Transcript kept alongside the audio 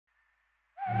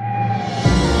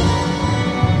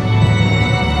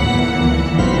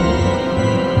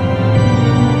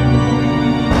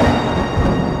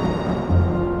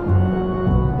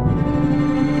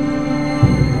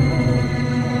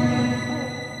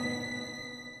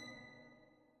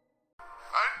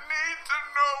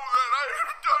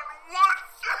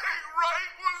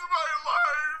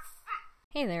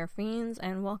Hey there, fiends,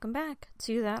 and welcome back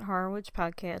to That Horror Witch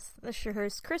Podcast. This is your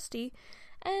host, Christy,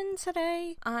 and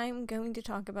today I'm going to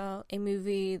talk about a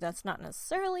movie that's not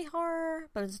necessarily horror,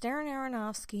 but it's Darren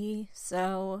Aronofsky,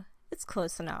 so it's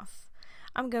close enough.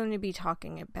 I'm going to be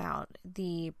talking about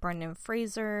the Brendan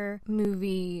Fraser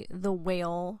movie, The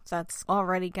Whale, that's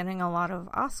already getting a lot of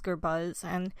Oscar buzz,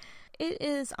 and it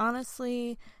is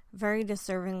honestly very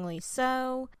deservingly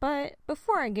so. But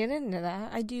before I get into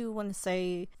that, I do want to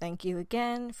say thank you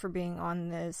again for being on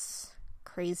this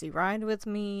crazy ride with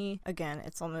me. Again,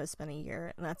 it's almost been a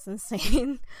year, and that's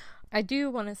insane. I do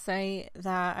want to say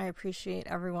that I appreciate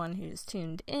everyone who's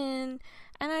tuned in,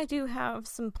 and I do have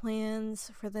some plans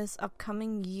for this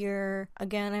upcoming year.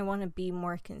 Again, I want to be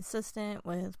more consistent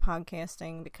with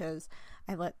podcasting because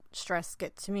I let stress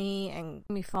get to me and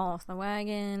me fall off the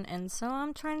wagon, and so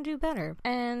I'm trying to do better.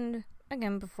 And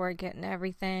again, before I get into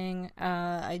everything,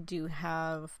 I do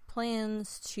have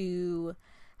plans to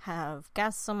have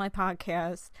guests on my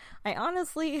podcast. I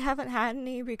honestly haven't had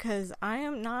any because I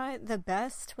am not the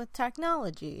best with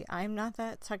technology. I'm not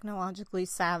that technologically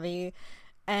savvy,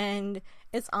 and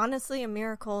it's honestly a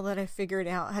miracle that I figured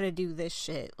out how to do this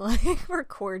shit, like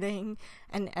recording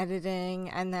and editing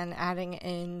and then adding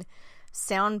in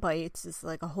sound bites is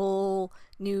like a whole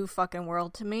new fucking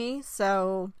world to me.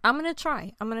 So I'm gonna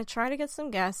try to get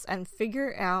some guests and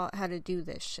figure out how to do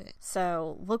this shit.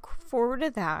 So look forward to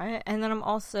that. And then I'm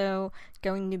also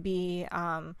going to be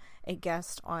a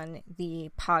guest on the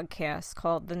podcast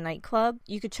called The Nightclub.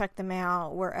 You could check them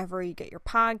out wherever you get your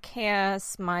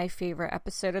podcasts. My favorite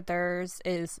episode of theirs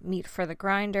is Meat for the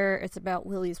Grinder. It's about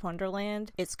Willy's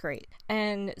Wonderland. It's great.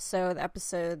 And so the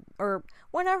episode, or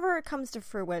whenever it comes to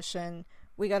fruition,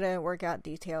 we gotta work out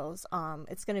details.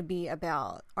 It's gonna be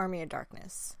about Army of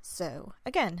Darkness. So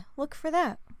again, look for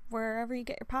that wherever you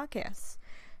get your podcasts.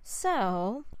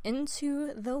 So,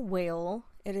 into The Whale.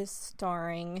 It is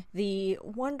starring the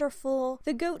wonderful,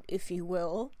 the GOAT, if you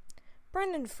will,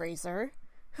 Brendan Fraser,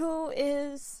 who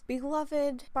is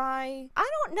beloved by, I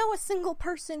don't know a single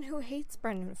person who hates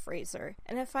Brendan Fraser.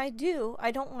 And if I do, I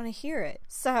don't want to hear it.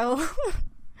 So,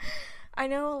 I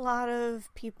know a lot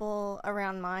of people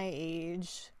around my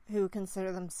age who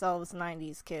consider themselves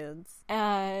 90s kids.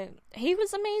 He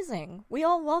was amazing. We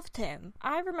all loved him.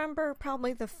 I remember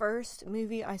probably the first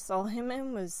movie I saw him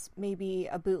in was maybe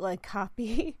a bootleg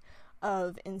copy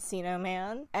of Encino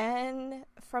Man. And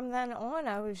from then on,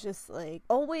 I was just like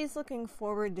always looking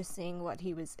forward to seeing what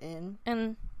he was in.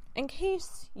 And in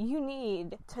case you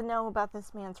need to know about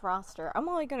this man's roster, I'm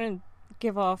only gonna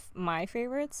give off my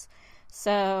favorites.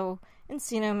 So,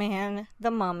 Encino Man,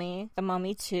 The Mummy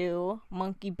 2,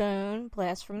 Monkey Bone,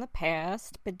 Blast from the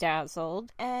Past,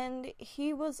 Bedazzled, and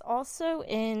he was also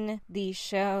in the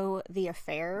show The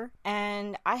Affair,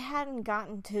 and I hadn't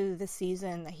gotten to the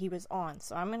season that he was on,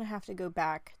 so I'm gonna have to go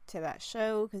back to that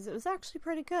show, because it was actually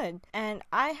pretty good, and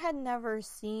I had never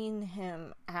seen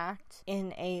him act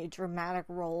in a dramatic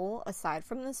role aside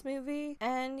from this movie,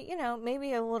 and, you know,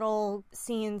 maybe a little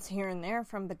scenes here and there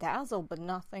from Bedazzled, but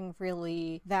nothing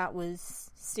really that was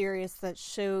serious that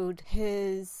showed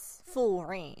his full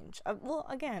range. Well,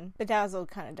 again, Bedazzled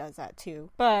kind of does that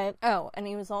too. But, and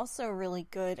he was also really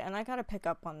good, and I gotta pick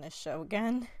up on this show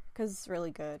again, because it's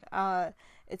really good.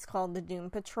 It's called The Doom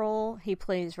Patrol. He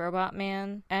plays Robot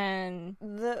Man, and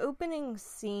the opening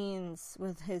scenes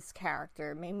with his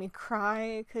character made me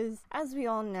cry, because as we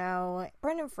all know,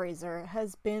 Brendan Fraser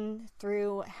has been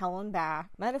through hell and back,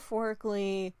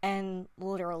 metaphorically and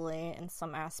literally in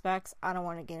some aspects. I don't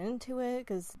want to get into it,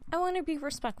 because I want to be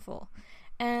respectful.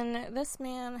 And this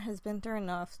man has been through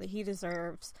enough that he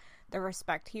deserves the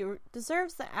respect. He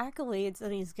deserves the accolades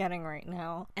that he's getting right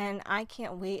now. And I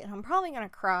can't wait, and I'm probably going to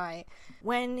cry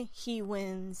when he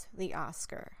wins the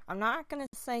Oscar. I'm not going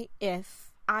to say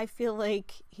if. I feel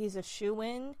like he's a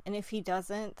shoo-in, and if he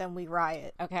doesn't, then we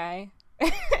riot, okay?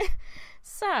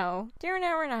 So, Darren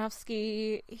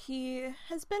Aronofsky, he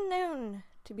has been known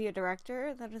to be a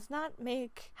director that does not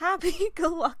make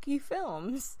happy-go-lucky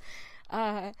films.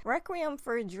 Requiem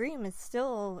for a Dream is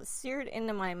still seared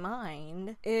into my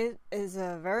mind. It is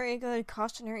a very good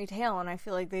cautionary tale, and I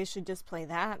feel like they should just play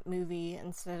that movie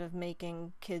instead of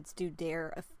making kids do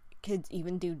Dare, if kids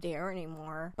even do Dare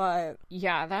anymore. But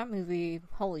yeah, that movie,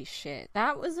 holy shit.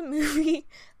 That was a movie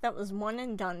that was one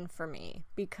and done for me,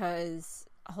 because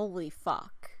holy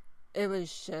fuck. It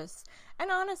was just,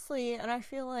 and honestly, and I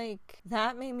feel like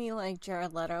that made me like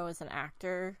Jared Leto as an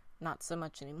actor. Not so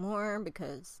much anymore,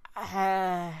 because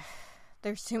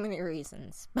there's too many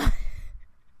reasons.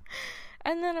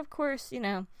 And then, of course, you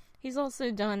know, he's also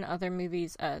done other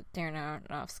movies, Darren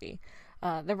Aronofsky.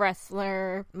 The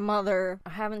Wrestler, Mother.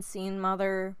 I haven't seen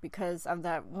Mother because of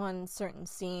that one certain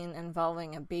scene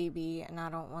involving a baby, and I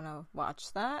don't want to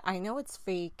watch that. I know it's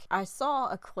fake. I saw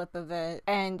a clip of it,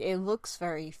 and it looks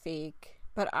very fake,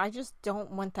 but I just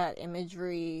don't want that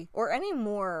imagery or any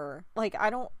more. Like, I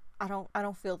don't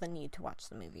feel the need to watch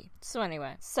the movie. So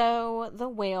anyway,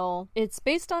 The Whale, it's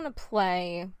based on a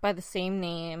play by the same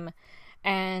name,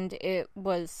 and it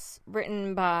was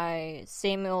written by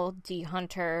Samuel D.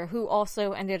 Hunter, who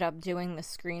also ended up doing the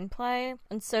screenplay.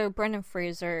 And so Brendan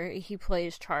Fraser, he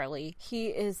plays Charlie. He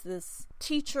is this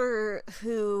teacher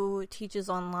who teaches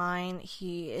online.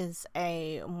 He is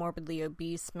a morbidly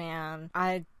obese man.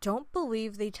 I don't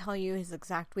believe they tell you his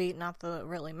exact weight, not that it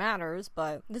really matters,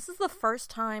 but this is the first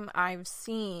time I've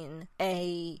seen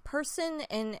a person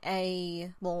in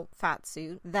a, fat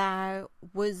suit that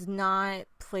was not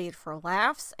played for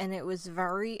laughs, and it was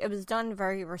done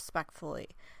very respectfully.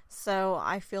 So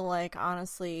I feel like,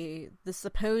 honestly, the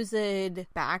supposed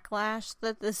backlash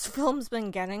that this film's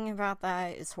been getting about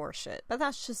that is horseshit. But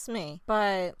that's just me.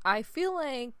 But I feel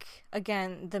like,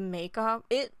 again, the makeup,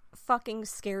 it fucking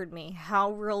scared me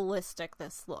how realistic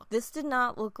this looked. This did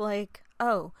not look like,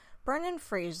 Brendan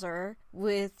Fraser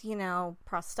with,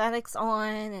 prosthetics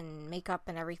on and makeup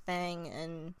and everything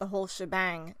and the whole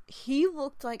shebang. He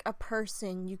looked like a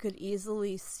person you could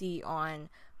easily see on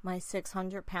My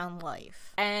 600-Pound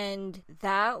Life. And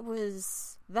that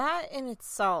in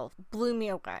itself blew me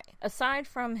away. Aside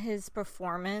from his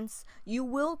performance, you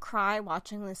will cry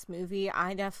watching this movie.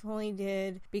 I definitely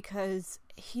did, because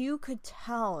you could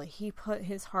tell he put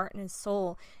his heart and his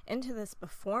soul into this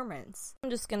performance. I'm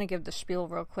just gonna give the spiel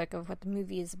real quick of what the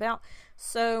movie is about.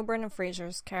 So Brendan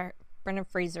Fraser's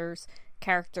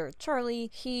character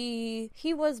Charlie, he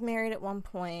was married at one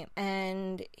point,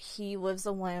 and he lives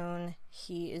alone.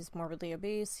 He is morbidly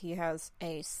obese. He has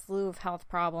a slew of health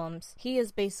problems. He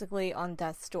is basically on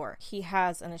death's door. He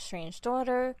has an estranged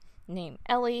daughter named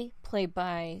Ellie, played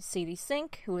by Sadie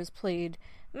Sink, who has played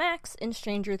Max in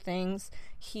Stranger Things.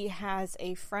 He has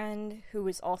a friend who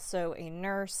is also a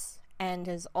nurse and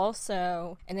is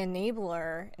also an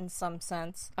enabler in some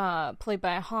sense, played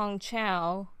by Hong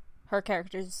Chow. Her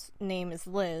character's name is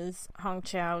Liz. Hong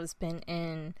Chow has been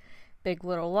in Big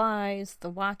Little Lies, The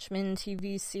Watchmen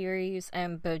TV series,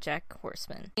 and BoJack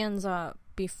Horseman. He ends up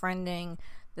befriending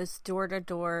this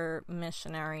door-to-door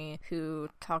missionary who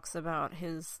talks about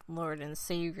his Lord and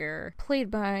Savior, played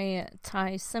by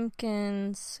Ty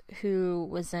Simpkins, who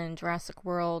was in Jurassic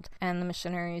World, and the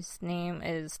missionary's name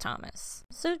is Thomas.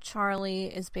 So Charlie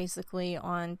is basically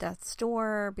on death's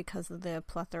door because of the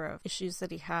plethora of issues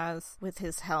that he has with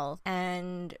his health,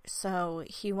 and so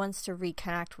he wants to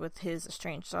reconnect with his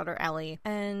estranged daughter Ellie.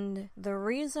 And the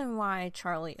reason why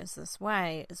Charlie is this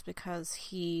way is because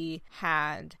he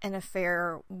had an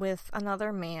affair with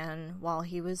another man while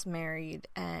he was married,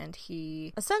 and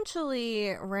he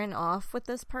essentially ran off with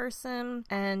this person,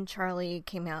 and Charlie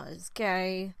came out as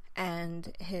gay,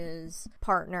 and his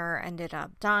partner ended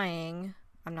up dying.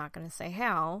 I'm not going to say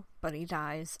how, but he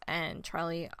dies, and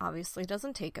Charlie obviously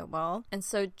doesn't take it well. And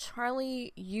so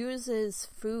Charlie uses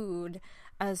food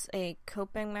as a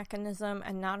coping mechanism,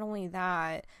 and not only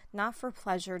that, not for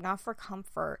pleasure, not for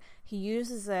comfort, he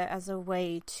uses it as a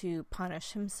way to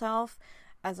punish himself,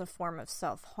 as a form of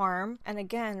self-harm. And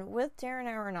again, with Darren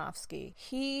Aronofsky,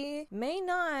 he may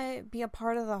not be a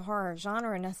part of the horror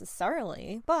genre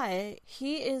necessarily, but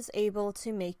he is able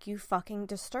to make you fucking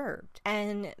disturbed.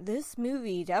 And this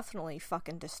movie definitely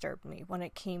fucking disturbed me when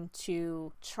it came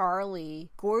to Charlie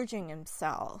gorging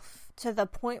himself to the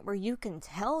point where you can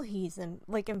tell he's in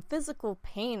physical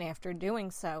pain after doing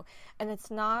so. And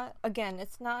it's not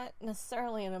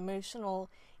necessarily an emotional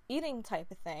eating type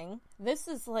of thing. This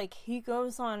is like he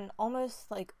goes on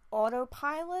almost like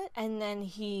autopilot, and then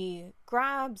he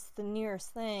grabs the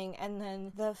nearest thing, and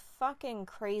then the fucking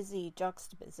crazy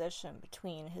juxtaposition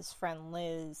between his friend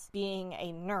Liz being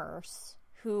a nurse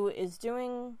who is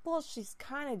she's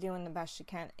kind of doing the best she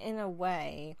can in a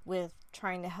way with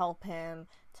trying to help him,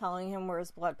 telling him where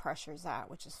his blood pressure's at,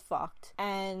 which is fucked,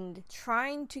 and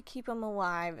trying to keep him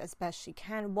alive as best she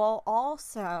can, while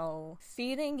also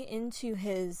feeding into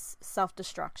his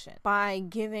self-destruction by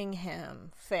giving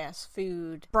him fast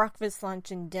food, breakfast,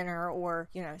 lunch, and dinner, or,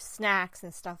 snacks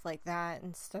and stuff like that,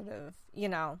 instead of,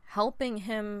 helping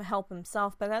him help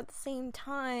himself. But at the same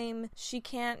time, she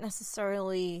can't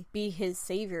necessarily be his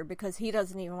savior because he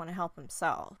doesn't even want to help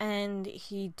himself. And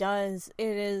it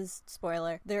is,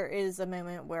 spoiler, there is a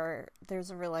moment where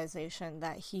there's a realization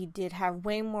that he did have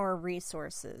way more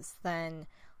resources than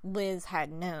Liz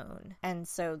had known, and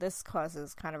so this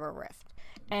causes kind of a rift.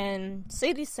 And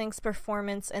Sadie Sink's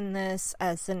performance in this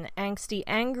as an angsty,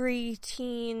 angry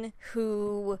teen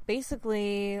who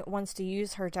basically wants to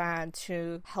use her dad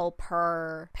to help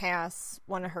her pass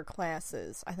one of her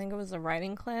classes. I think it was a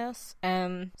writing class.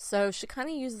 So she kind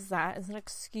of uses that as an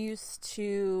excuse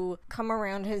to come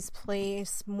around his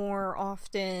place more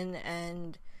often,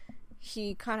 and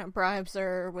he kind of bribes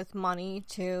her with money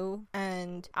too.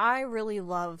 And I really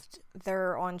loved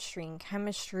their on-screen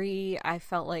chemistry. I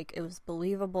felt like it was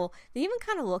believable. They even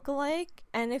kind of look alike.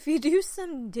 And if you do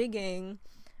some digging,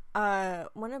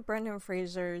 one of Brendan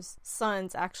Fraser's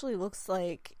sons actually looks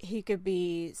like he could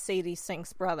be Sadie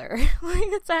Sink's brother. Like,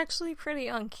 it's actually pretty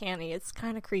uncanny. It's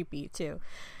kind of creepy too.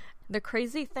 The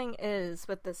crazy thing is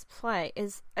with this play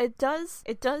is it does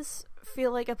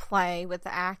feel like a play with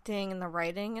the acting and the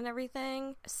writing and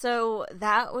everything. So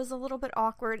that was a little bit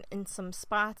awkward in some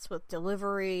spots with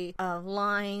delivery of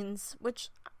lines, which,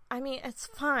 I mean, it's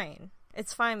fine.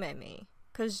 It's fine by me,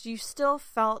 because you still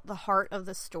felt the heart of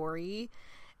the story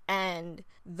and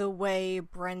the way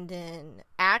Brendan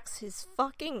acts his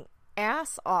fucking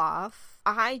ass off.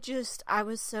 I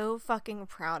was so fucking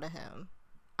proud of him.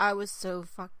 I was so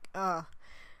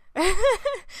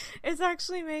it's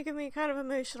actually making me kind of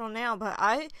emotional now, but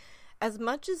as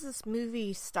much as this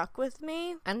movie stuck with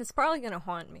me, and it's probably gonna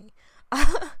haunt me,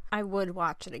 I would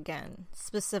watch it again,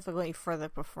 specifically for the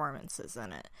performances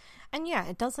in it. And yeah,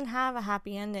 it doesn't have a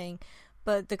happy ending,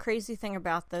 but the crazy thing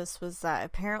about this was that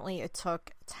apparently it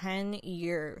took 10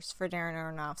 years for Darren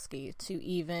Aronofsky to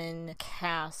even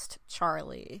cast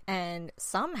Charlie. And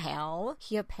somehow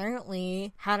he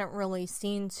apparently hadn't really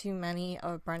seen too many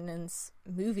of Brendan's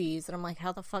movies. And I'm like,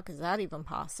 how the fuck is that even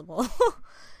possible?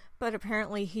 But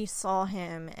apparently he saw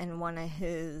him in one of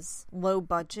his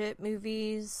low-budget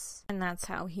movies, and that's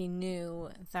how he knew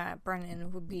that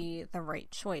Brendan would be the right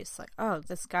choice. Like, oh,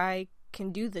 this guy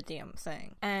can do the damn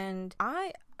thing. And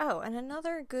and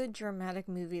another good dramatic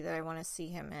movie that I want to see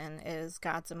him in is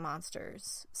Gods and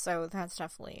Monsters. So that's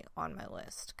definitely on my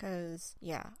list, because,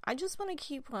 yeah, I just want to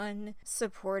keep on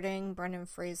supporting Brendan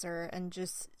Fraser and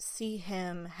just see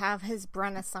him have his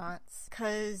Brenaissance,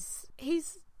 because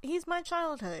he's my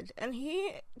childhood, and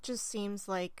he just seems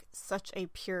like such a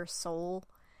pure soul,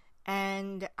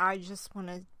 and I just want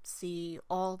to see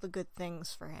all the good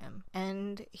things for him,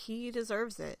 and he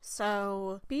deserves it.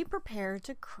 So be prepared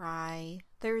to cry.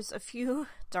 There's a few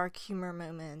dark humor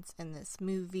moments in this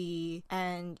movie,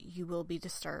 and you will be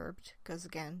disturbed, because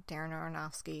again, Darren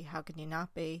Aronofsky, how could you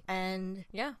not be? And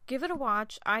yeah, give it a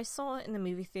watch. I saw it in the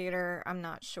movie theater. I'm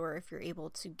not sure if you're able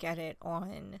to get it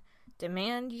on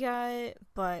demand yet,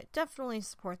 but definitely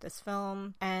support this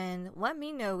film, and let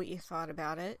me know what you thought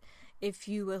about it. If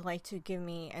you would like to give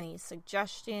me any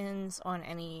suggestions on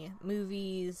any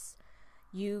movies,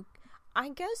 I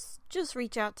guess just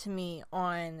reach out to me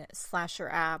on Slasher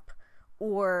app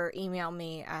or email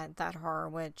me at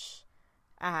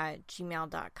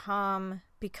thathorrorwitch@gmail.com,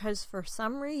 because for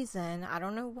some reason, I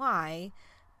don't know why,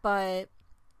 but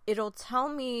it'll tell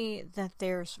me that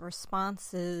there's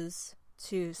responses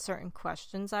to certain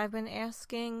questions I've been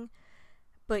asking,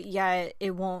 but yet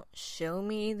it won't show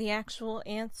me the actual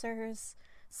answers.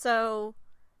 So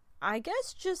I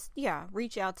guess just,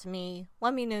 reach out to me.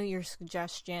 Let me know your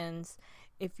suggestions.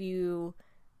 If you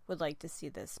would like to see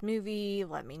this movie,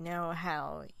 let me know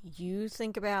how you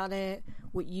think about it,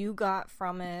 what you got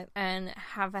from it, and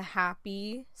have a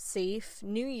happy, safe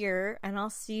new year, and I'll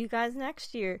see you guys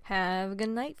next year. Have a good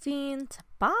night, fiends.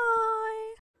 Bye!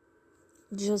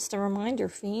 Just a reminder,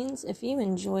 fiends, if you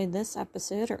enjoyed this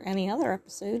episode or any other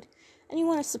episode and you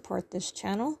want to support this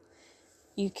channel,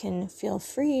 you can feel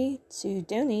free to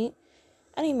donate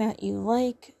any amount you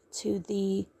like to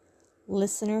the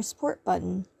listener support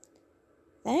button.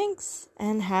 Thanks,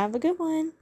 and have a good one.